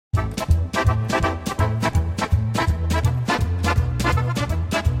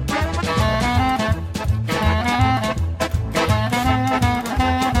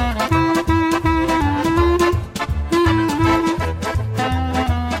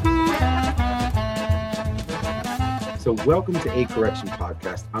So welcome to A Correction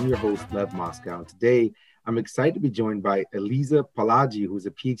Podcast. I'm your host, Lev Moscow. And today, I'm excited to be joined by Elisa Palagi, who's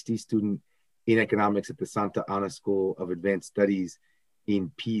a PhD student in economics at the Santa Anna School of Advanced Studies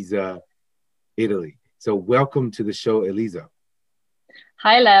in Pisa, Italy. So welcome to the show, Elisa.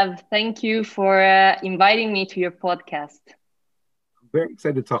 Hi, Lev. Thank you for inviting me to your podcast. I'm very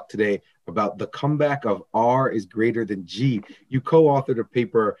excited to talk today about the comeback of R is greater than G. You co-authored a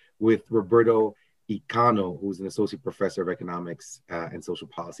paper with Roberto Icano, who's an associate professor of economics and social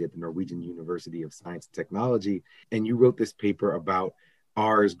policy at the Norwegian University of Science and Technology. And you wrote this paper about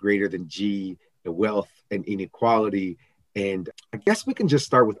R is greater than G, the wealth and inequality. And I guess we can just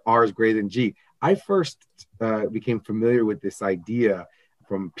start with R is greater than G. I first became familiar with this idea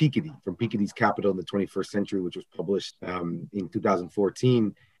from Piketty's Capital in the 21st Century, which was published in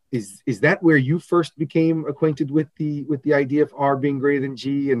 2014. Is that where you first became acquainted with the idea of R being greater than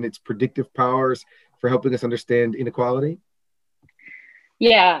G and its predictive powers for helping us understand inequality?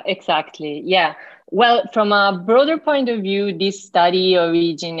 Yeah, exactly. Yeah. Well, from a broader point of view, this study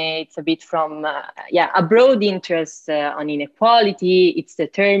originates a bit from a broad interest on inequality, its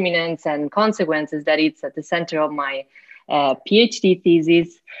determinants and consequences that it's at the center of my PhD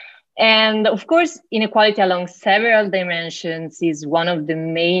thesis. And of course, inequality along several dimensions is one of the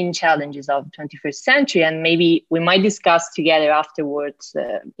main challenges of the 21st century. And maybe we might discuss together afterwards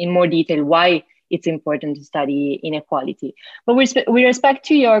in more detail why it's important to study inequality. But with respect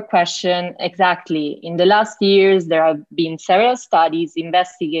to your question, exactly, in the last years, there have been several studies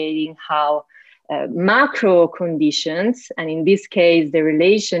investigating how macro conditions, and in this case, the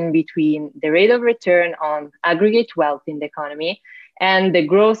relation between the rate of return on aggregate wealth in the economy and the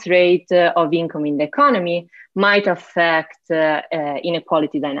growth rate of income in the economy might affect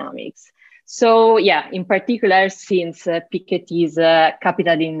inequality dynamics. So yeah, in particular, since Piketty's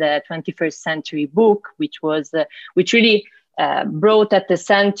Capital in the 21st Century book, which really brought at the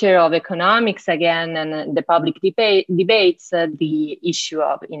center of economics again and the public debates the issue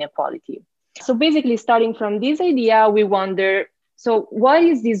of inequality. So basically, starting from this idea, we wonder, so what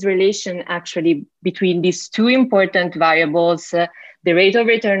is this relation actually between these two important variables, the rate of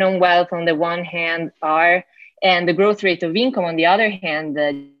return on wealth on the one hand, R, and the growth rate of income on the other hand?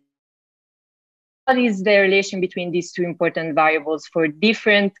 What is the relation between these two important variables for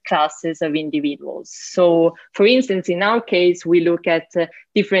different classes of individuals? So, for instance, in our case, we look at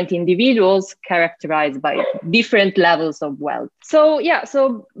different individuals characterized by different levels of wealth.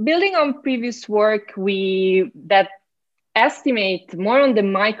 So building on previous work, that estimate more on the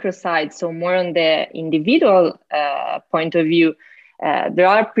micro side, so more on the individual point of view. There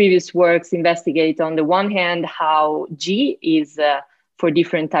are previous works investigate on the one hand how G is for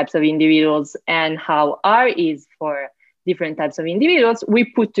different types of individuals and how R is for different types of individuals. We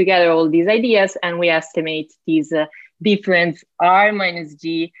put together all these ideas and we estimate these difference R minus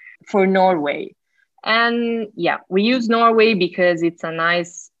G for Norway. And yeah, we use Norway because it's a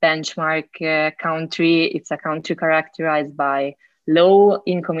nice benchmark country. It's a country characterized by low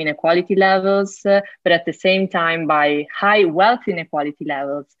income inequality levels, but at the same time by high wealth inequality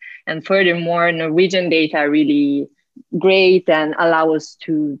levels. And furthermore, Norwegian data are really great and allow us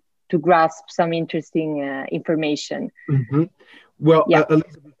to grasp some interesting information. Mm-hmm. Well, Elisa,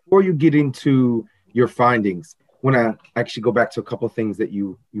 before you get into your findings, I want to actually go back to a couple of things that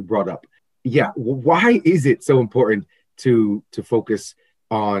you brought up. Yeah, why is it so important to focus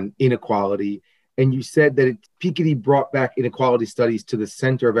on inequality? And you said that Piketty brought back inequality studies to the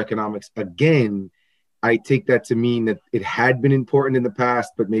center of economics again. I take that to mean that it had been important in the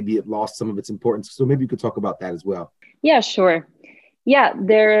past, but maybe it lost some of its importance. So maybe you could talk about that as well. Yeah, sure. Yeah,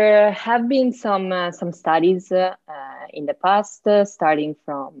 there have been some studies in the past, starting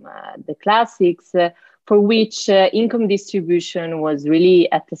from the classics, for which income distribution was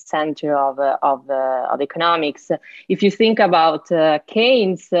really at the center of economics. If you think about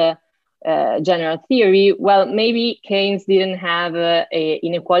Keynes' general theory, well, maybe Keynes didn't have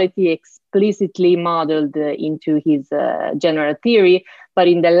inequality explicitly modeled into his general theory, but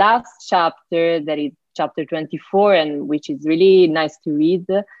in the last chapter, that is chapter 24, and which is really nice to read,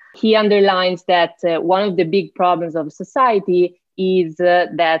 he underlines that one of the big problems of society is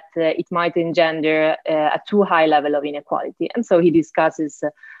that it might engender a too high level of inequality. And so he discusses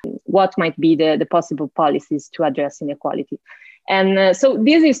what might be the possible policies to address inequality. And so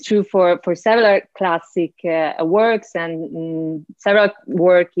this is true for several classic works and several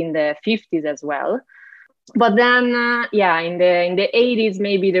work in the 50s as well. But then, in the 80s,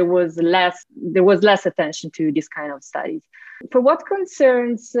 maybe there was less attention to this kind of studies. For what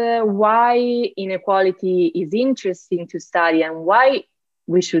concerns why inequality is interesting to study and why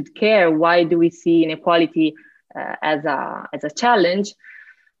we should care, why do we see inequality as a challenge?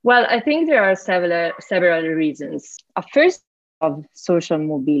 Well, I think there are several reasons. First, of social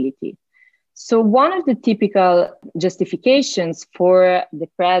mobility. So one of the typical justifications for the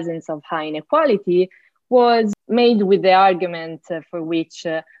presence of high inequality was made with the argument for which,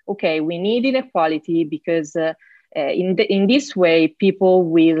 okay, we need inequality because in this way, people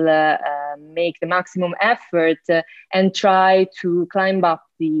will make the maximum effort and try to climb up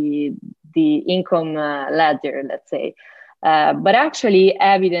the income ladder, let's say. But actually,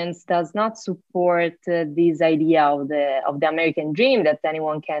 evidence does not support this idea of the American dream that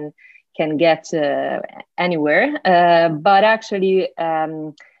anyone can get anywhere. But actually,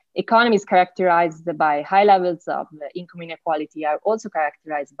 economies characterized by high levels of income inequality are also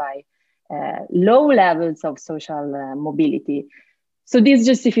characterized by low levels of social mobility. So this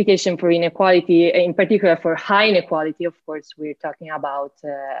justification for inequality, in particular for high inequality, of course, we're talking about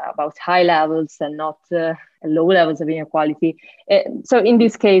high levels and not low levels of inequality. So in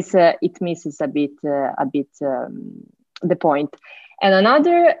this case, it misses a bit the point. And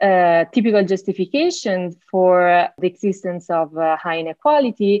another typical justification for the existence of high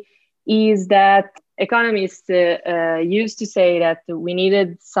inequality is that economists used to say that we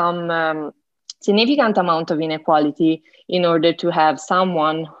needed some significant amount of inequality in order to have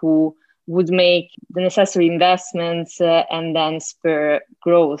someone who would make the necessary investments and then spur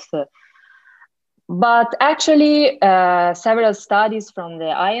growth. But actually, several studies from the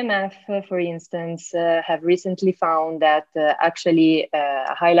IMF, for instance, have recently found that actually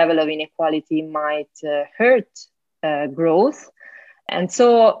a high level of inequality might hurt growth. And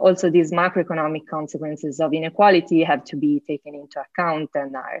so also these macroeconomic consequences of inequality have to be taken into account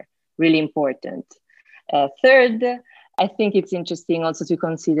and are really important. Third, I think it's interesting also to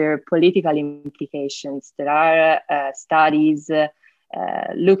consider political implications. There are studies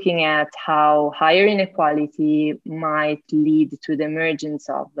looking at how higher inequality might lead to the emergence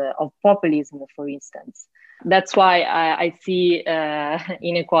of populism, for instance. That's why I see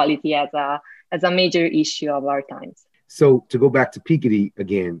inequality as a major issue of our times. So to go back to Piketty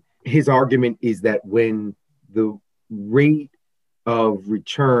again, his argument is that when the rate of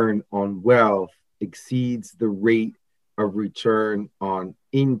return on wealth exceeds the rate of return on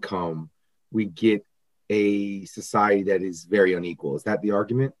income, we get a society that is very unequal. Is that the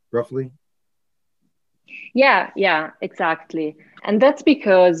argument, roughly? Yeah, exactly. And that's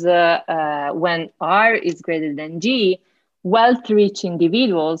because when R is greater than G, wealth-rich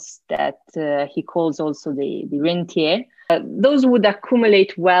individuals that he calls also the rentier, those would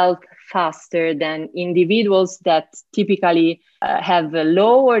accumulate wealth faster than individuals that typically have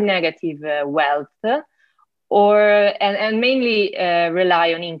low or negative wealth, and mainly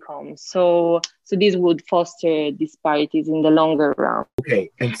rely on income. So this would foster disparities in the longer run. Okay,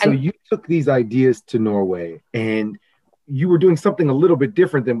 and so you took these ideas to Norway, and you were doing something a little bit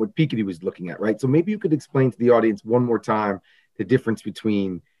different than what Piketty was looking at, right? So maybe you could explain to the audience one more time the difference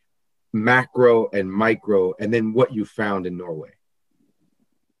between macro and micro, and then what you found in Norway.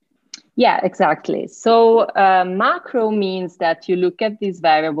 Yeah, exactly. So macro means that you look at these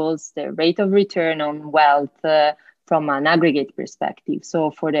variables, the rate of return on wealth from an aggregate perspective.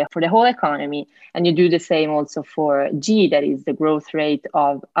 So for the whole economy, and you do the same also for G, that is the growth rate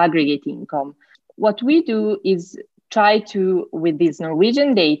of aggregate income. What we do is try to, with this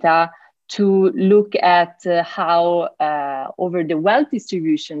Norwegian data, to look at how over the wealth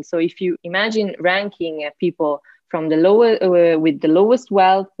distribution. So if you imagine ranking people from the lower with the lowest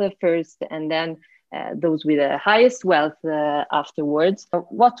wealth first, and then those with the highest wealth afterwards,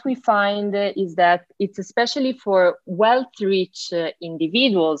 what we find is that it's especially for wealth-rich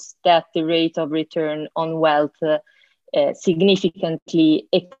individuals that the rate of return on wealth significantly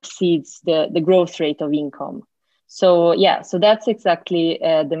exceeds the growth rate of income. So that's exactly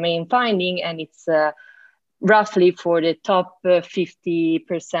the main finding, and it's roughly for the top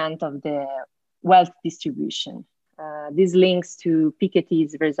 50% of the wealth distribution. This links to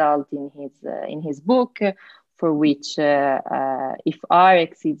Piketty's result in his book, for which if R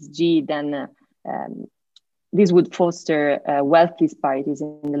exceeds G, then this would foster wealth disparities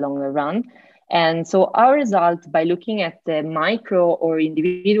in the longer run. And so our result, by looking at the micro or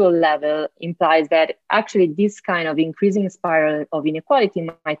individual level, implies that actually this kind of increasing spiral of inequality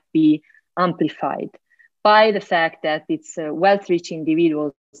might be amplified by the fact that it's wealth-rich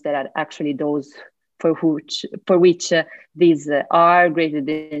individuals that are actually those for which this R greater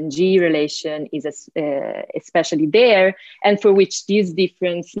than G relation is especially there, and for which this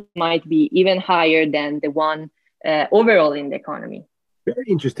difference might be even higher than the one overall in the economy. Very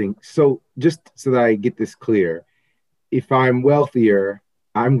interesting. So just so that I get this clear, if I'm wealthier,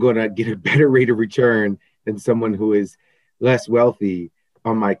 I'm going to get a better rate of return than someone who is less wealthy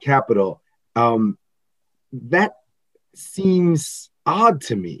on my capital. That seems odd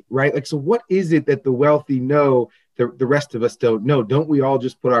to me, right? Like, so what is it that the wealthy know the rest of us don't know? Don't we all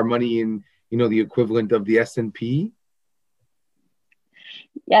just put our money in, the equivalent of the S&P?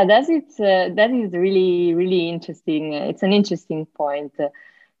 Yeah, that is really really interesting. It's an interesting point.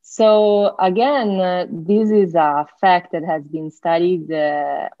 So again, this is a fact that has been studied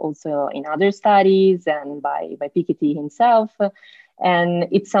also in other studies and by Piketty himself, and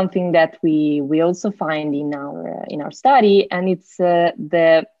it's something that we also find in our study, and it's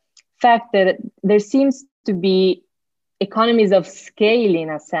the fact that there seems to be economies of scale in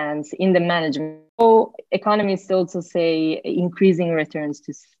a sense in the management. So economists also say increasing returns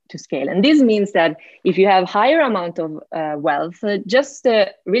to scale. And this means that if you have higher amount of wealth, just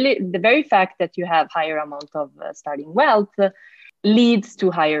really the very fact that you have higher amount of starting wealth leads to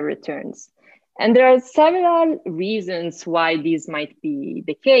higher returns. And there are several reasons why this might be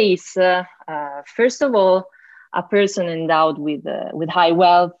the case. First of all, a person endowed with high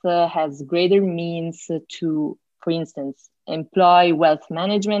wealth has greater means to, for instance, employ wealth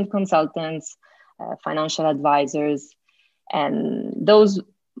management consultants, financial advisors, and those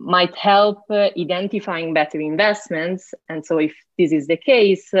might help identifying better investments. And so if this is the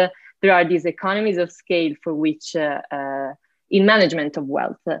case, there are these economies of scale for which in management of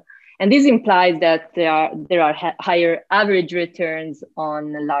wealth. And this implies that there are higher average returns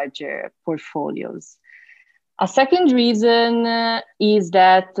on larger portfolios. A second reason is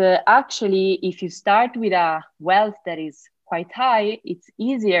that actually, if you start with a wealth that is quite high, it's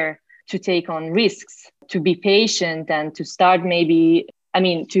easier to take on risks, to be patient, and to start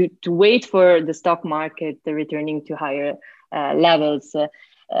to wait for the stock market returning to higher levels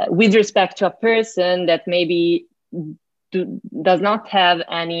with respect to a person that maybe does not have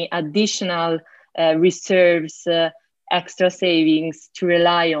any additional reserves, extra savings to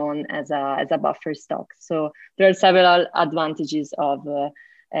rely on as a buffer stock. So there are several advantages of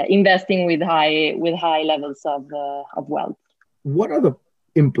investing with high levels of wealth. What are the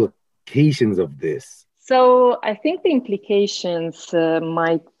implications of this? So I think the implications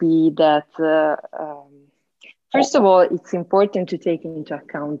might be that first of all, it's important to take into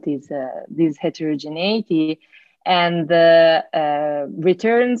account this heterogeneity, and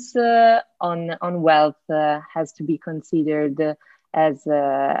returns on wealth has to be considered as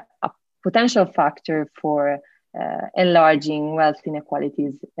a potential factor for enlarging wealth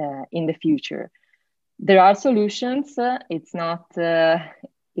inequalities in the future. There are solutions. It's not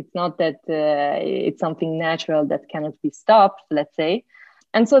that it's something natural that cannot be stopped, let's say.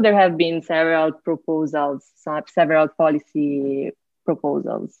 And so there have been several policy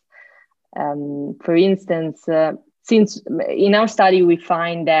proposals. For instance, since in our study we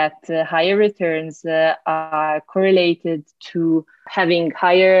find that higher returns are correlated to having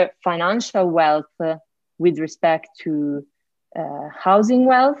higher financial wealth with respect to housing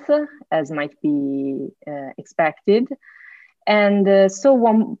wealth, as might be expected. And so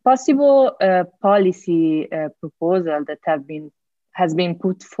one possible policy proposal that has been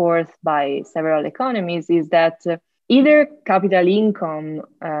put forth by several economies is that either capital income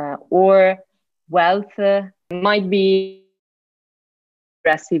or wealth might be a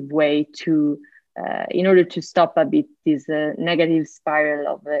progressive way to, in order to stop a bit this negative spiral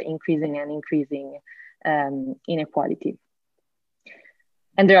of increasing inequality.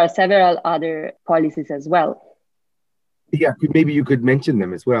 And there are several other policies as well. Yeah, maybe you could mention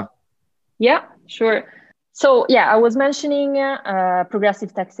them as well. Yeah, sure. So I was mentioning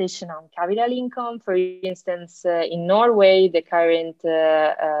progressive taxation on capital income. For instance, in Norway, the current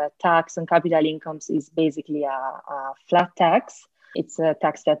tax on capital incomes is basically a flat tax. It's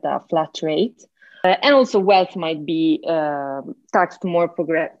taxed at a flat rate. And also wealth might be taxed more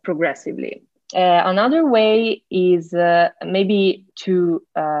progressively. Another way is maybe to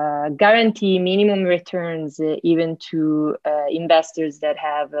guarantee minimum returns even to investors that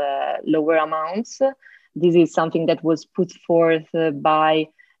have lower amounts. This is something that was put forth by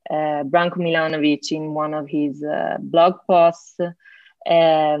Branko Milanovic in one of his blog posts.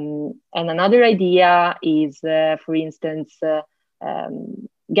 And another idea is, for instance,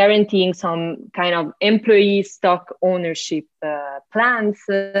 guaranteeing some kind of employee stock ownership plans.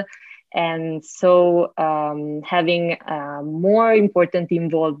 And so having more important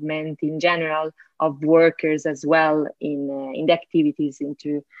involvement in general of workers as well in the activities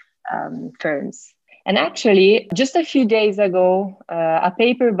into firms. And actually, just a few days ago, a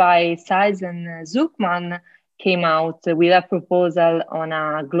paper by Saiz and Zuckman came out with a proposal on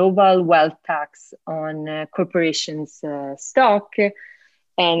a global wealth tax on corporations' stock.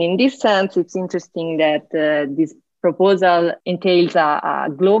 And in this sense, it's interesting that this proposal entails a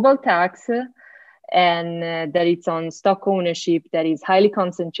global tax and that it's on stock ownership that is highly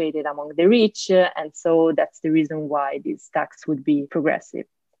concentrated among the rich. And so that's the reason why this tax would be progressive.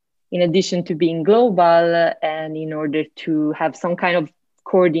 In addition to being global and in order to have some kind of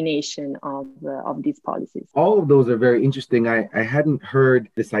coordination of these policies. All of those are very interesting. I hadn't heard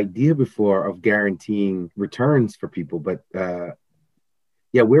this idea before of guaranteeing returns for people, but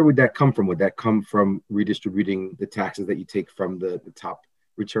yeah, where would that come from? Would that come from redistributing the taxes that you take from the top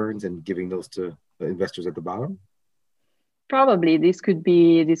returns and giving those to the investors at the bottom? Probably this could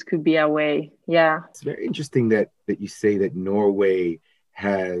be a way. Yeah. It's very interesting that you say that Norway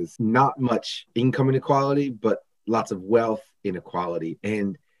has not much income inequality, but lots of wealth inequality.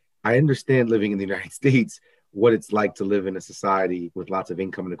 And I understand living in the United States, what it's like to live in a society with lots of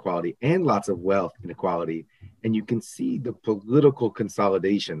income inequality and lots of wealth inequality. And you can see the political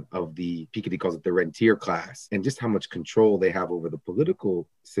consolidation of the, Piketty calls it the rentier class, and just how much control they have over the political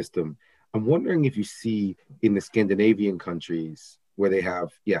system. I'm wondering if you see in the Scandinavian countries where they have,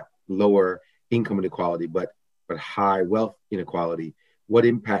 lower income inequality, but high wealth inequality, what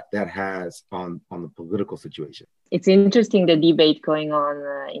impact that has on the political situation. It's interesting, the debate going on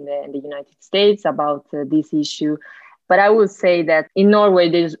in the United States about this issue. But I would say that in Norway,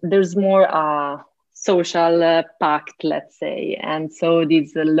 there's more social pact, let's say. And so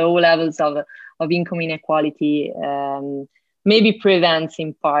these low levels of income inequality maybe prevents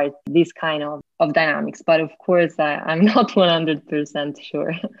in part this kind of dynamics. But of course, I'm not 100%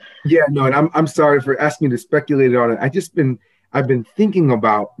 sure. Yeah, no, and I'm sorry for asking you to speculate on it. I've been thinking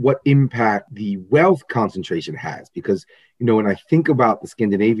about what impact the wealth concentration has, because, when I think about the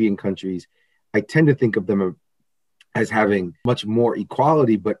Scandinavian countries, I tend to think of them as having much more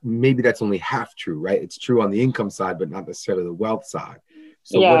equality, but maybe that's only half true, right? It's true on the income side, but not necessarily the wealth side.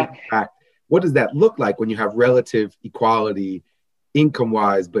 So what does that look like when you have relative equality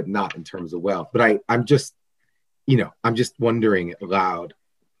income-wise, but not in terms of wealth? But I'm just wondering aloud.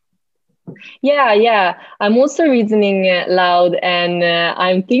 Yeah. I'm also reasoning loud, and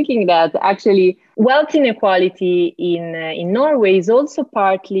I'm thinking that actually wealth inequality in Norway is also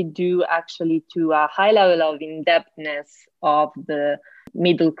partly due actually to a high level of indebtedness of the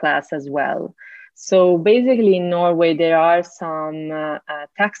middle class as well. So basically in Norway, there are some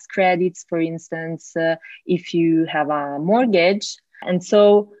tax credits, for instance, if you have a mortgage. And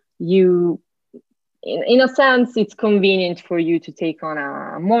so in a sense, it's convenient for you to take on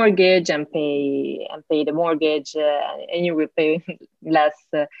a mortgage and pay the mortgage, and you will pay less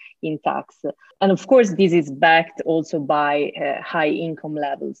in tax. And of course, this is backed also by high income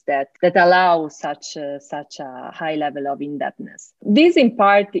levels that allow such a high level of indebtedness. This in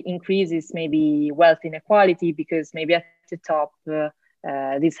part increases maybe wealth inequality, because maybe at the top,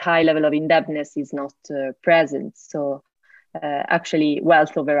 this high level of indebtedness is not present. So actually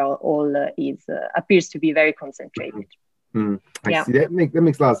wealth overall appears to be very concentrated. I see. That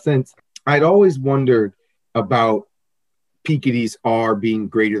makes a lot of sense. I'd always wondered about Piketty's R being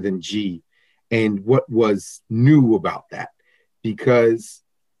greater than G and what was new about that, because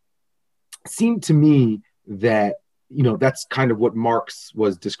it seemed to me that, that's kind of what Marx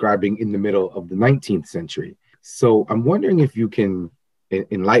was describing in the middle of the 19th century. So I'm wondering if you can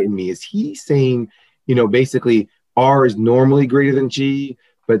enlighten me. Is he saying, basically R is normally greater than G,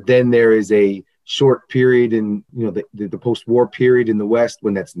 but then there is a short period in the post-war period in the West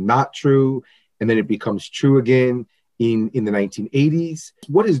when that's not true, and then it becomes true again in the 1980s.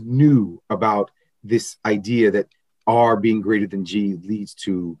 What is new about this idea that R being greater than G leads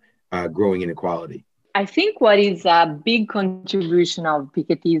to growing inequality? I think what is a big contribution of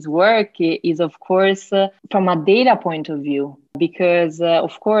Piketty's work is, of course, from a data point of view, because,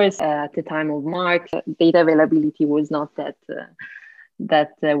 of course, at the time of Marx, data availability was not that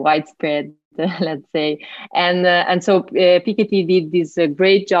widespread, let's say. And so Piketty did this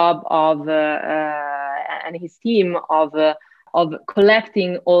great job of, and his team of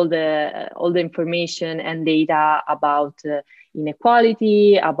collecting all the information and data about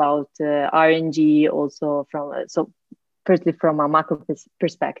inequality, about RNG, also firstly from a macro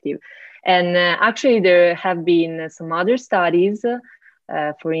perspective. And actually there have been some other studies,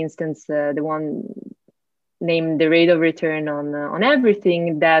 for instance, the one named the rate of return on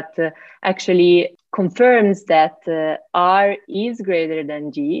everything, that actually confirms that R is greater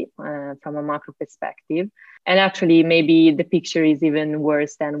than G from a macro perspective. And actually, maybe the picture is even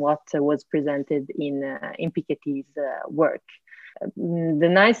worse than what was presented in Piketty's work. The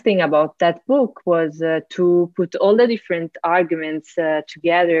nice thing about that book was to put all the different arguments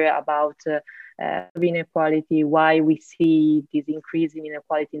together about of inequality, why we see this increase in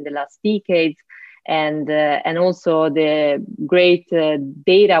inequality in the last decades, and also the great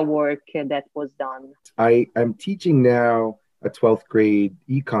data work that was done. I'm teaching now a 12th grade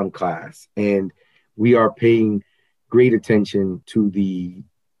econ class, and we are paying great attention to the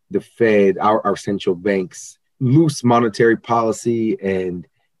Fed, our central bank's loose monetary policy and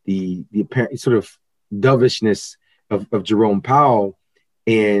the apparent sort of dovishness of Jerome Powell.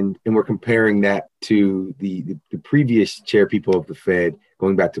 And we're comparing that to the previous chair people of the Fed,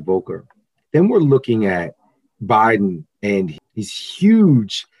 going back to Volcker. Then we're looking at Biden and his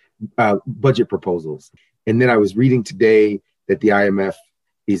huge budget proposals. And then I was reading today that the IMF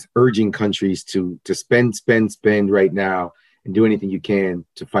is urging countries to spend right now and do anything you can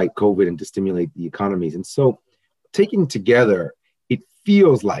to fight COVID and to stimulate the economies. And so taken together, it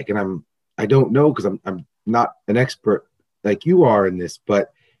feels like, and I don't know because I'm not an expert like you are in this,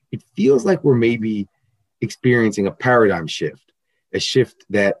 but it feels like we're maybe experiencing a paradigm shift, a shift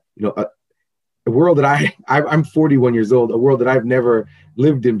that, a world that I'm 41 years old, a world that I've never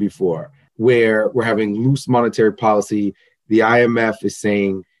lived in before, where we're having loose monetary policy. The IMF is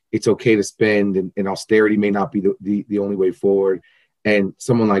saying it's okay to spend, and austerity may not be the only way forward. And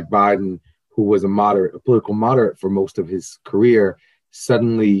someone like Biden, who was a political moderate for most of his career,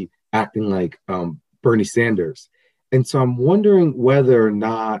 suddenly acting like Bernie Sanders. And so I'm wondering whether or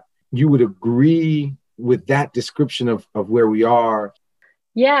not you would agree with that description of where we are.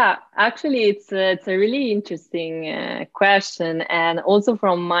 Yeah, actually, it's a really interesting question. And also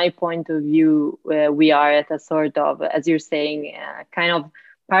from my point of view, we are at a sort of, as you're saying, kind of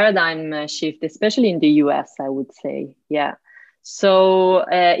paradigm shift, especially in the US, I would say. Yeah. So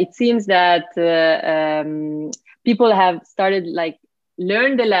it seems that people have started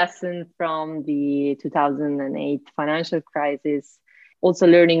learn the lesson from the 2008 financial crisis, also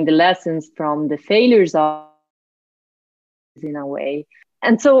learning the lessons from the failures of in a way.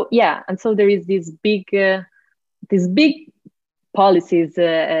 And so there is these big policies,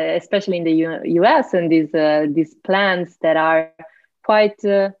 especially in the US, and these plans that are quite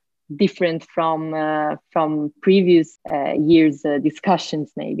different from previous years'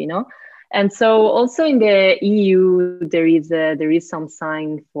 discussions, maybe, no. And so also in the EU, there is some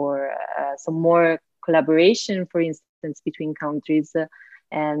sign for some more collaboration, for instance, between countries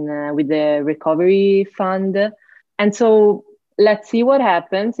and with the recovery fund. And so let's see what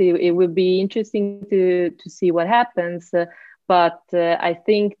happens. It will be interesting to see what happens. But I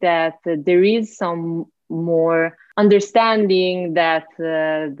think that there is some more understanding that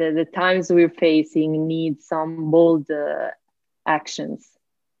the times we're facing need some bold actions.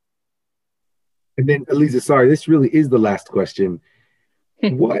 And then, Elisa, sorry, this really is the last question.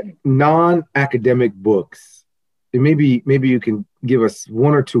 What non-academic books, and maybe you can give us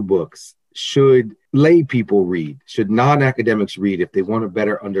one or two books, should lay people read, should non-academics read if they want to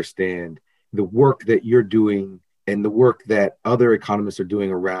better understand the work that you're doing and the work that other economists are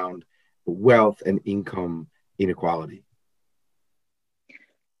doing around wealth and income inequality?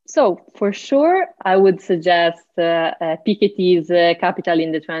 So for sure, I would suggest Piketty's Capital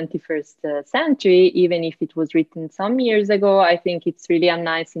in the 21st Century, even if it was written some years ago. I think it's really a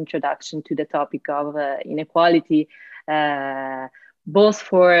nice introduction to the topic of inequality, both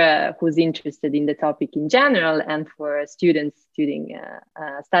for who's interested in the topic in general and for students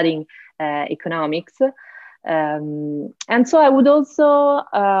studying economics. And so I would also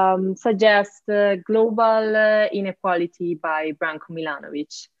suggest Global Inequality by Branko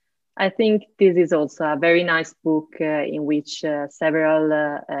Milanovic. I think this is also a very nice book in which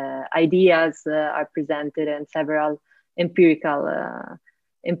several ideas are presented and several empirical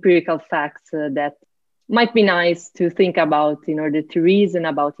facts that might be nice to think about in order to reason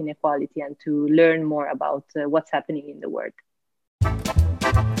about inequality and to learn more about what's happening in the world.